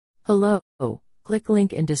Hello, click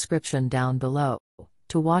link in description down below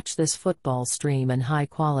to watch this football stream in high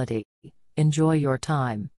quality. Enjoy your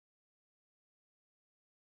time.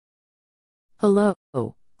 Hello,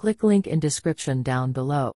 click link in description down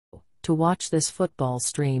below to watch this football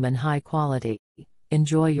stream in high quality.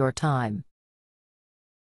 Enjoy your time.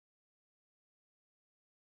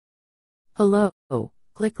 Hello,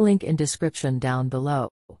 click link in description down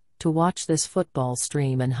below to watch this football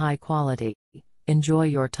stream in high quality. Enjoy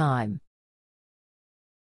your time.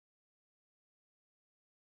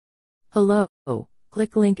 Hello,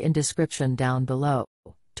 click link in description down below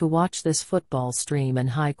to watch this football stream in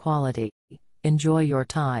high quality. Enjoy your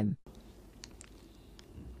time.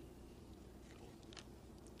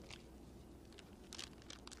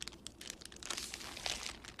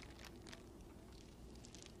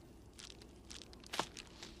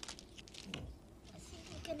 I think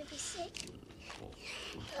you're gonna be sick.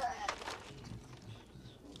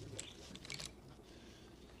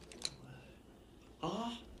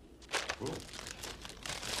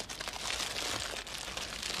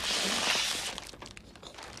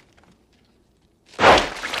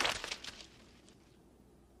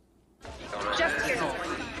 Just here.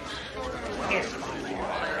 Here.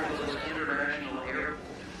 International air.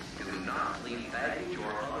 Do not leave baggage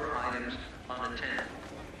or other items unattended.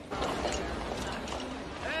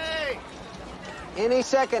 Hey! Any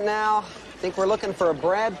second now. Think we're looking for a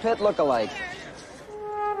Brad Pitt lookalike.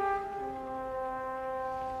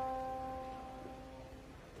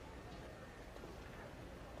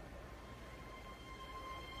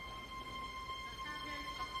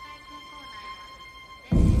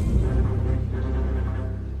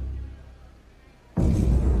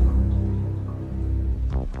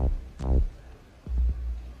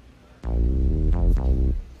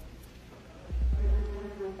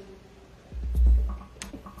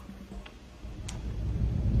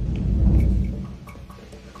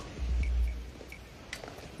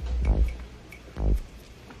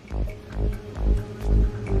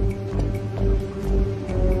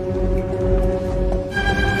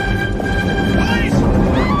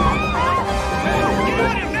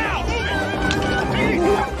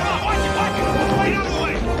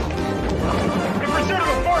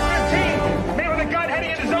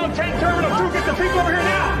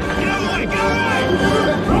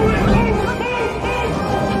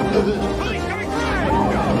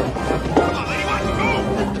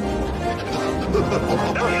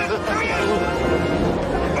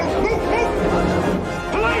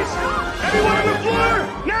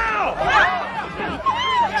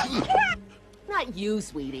 Not you,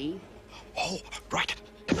 sweetie. Oh, right.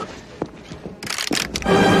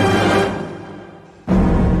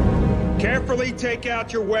 Carefully take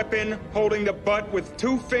out your weapon, holding the butt with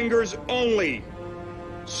 2 fingers only.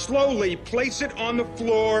 Slowly place it on the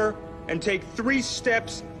floor and take 3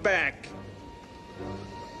 steps back.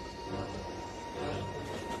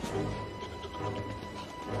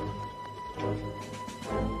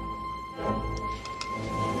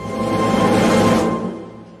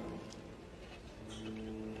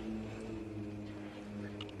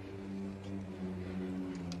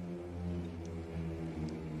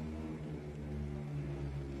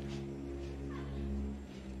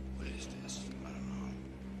 What is this? I don't know.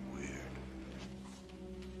 Weird.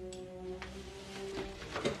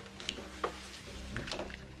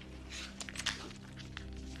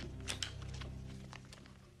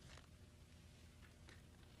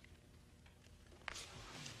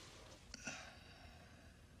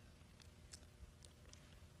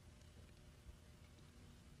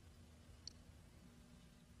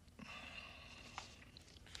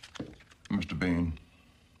 Mr. Bean,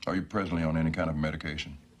 are you presently on any kind of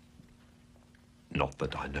medication? Not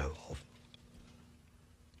that I know of.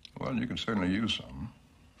 Well, you can certainly use some.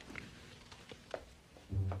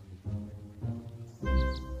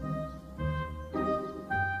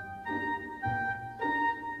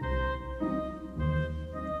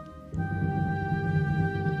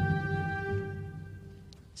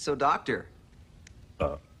 So, Doctor.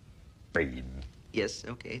 Bean. Yes,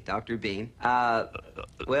 okay, Dr. Bean.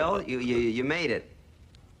 Well, you made it.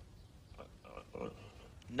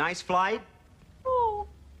 Nice flight? Oh.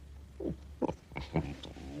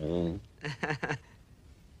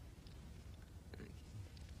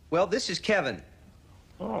 Well, this is Kevin.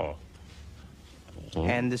 Oh.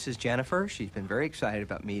 And this is Jennifer. She's been very excited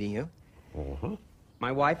about meeting you.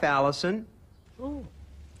 My wife, Allison.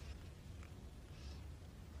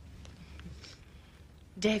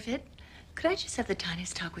 David, could I just have the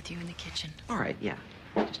tiniest talk with you in the kitchen? All right, yeah.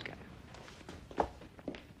 Just got it.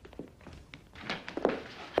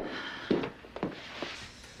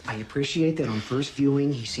 I appreciate that on first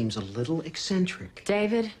viewing, he seems a little eccentric.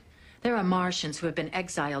 David, there are Martians who have been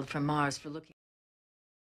exiled from Mars for looking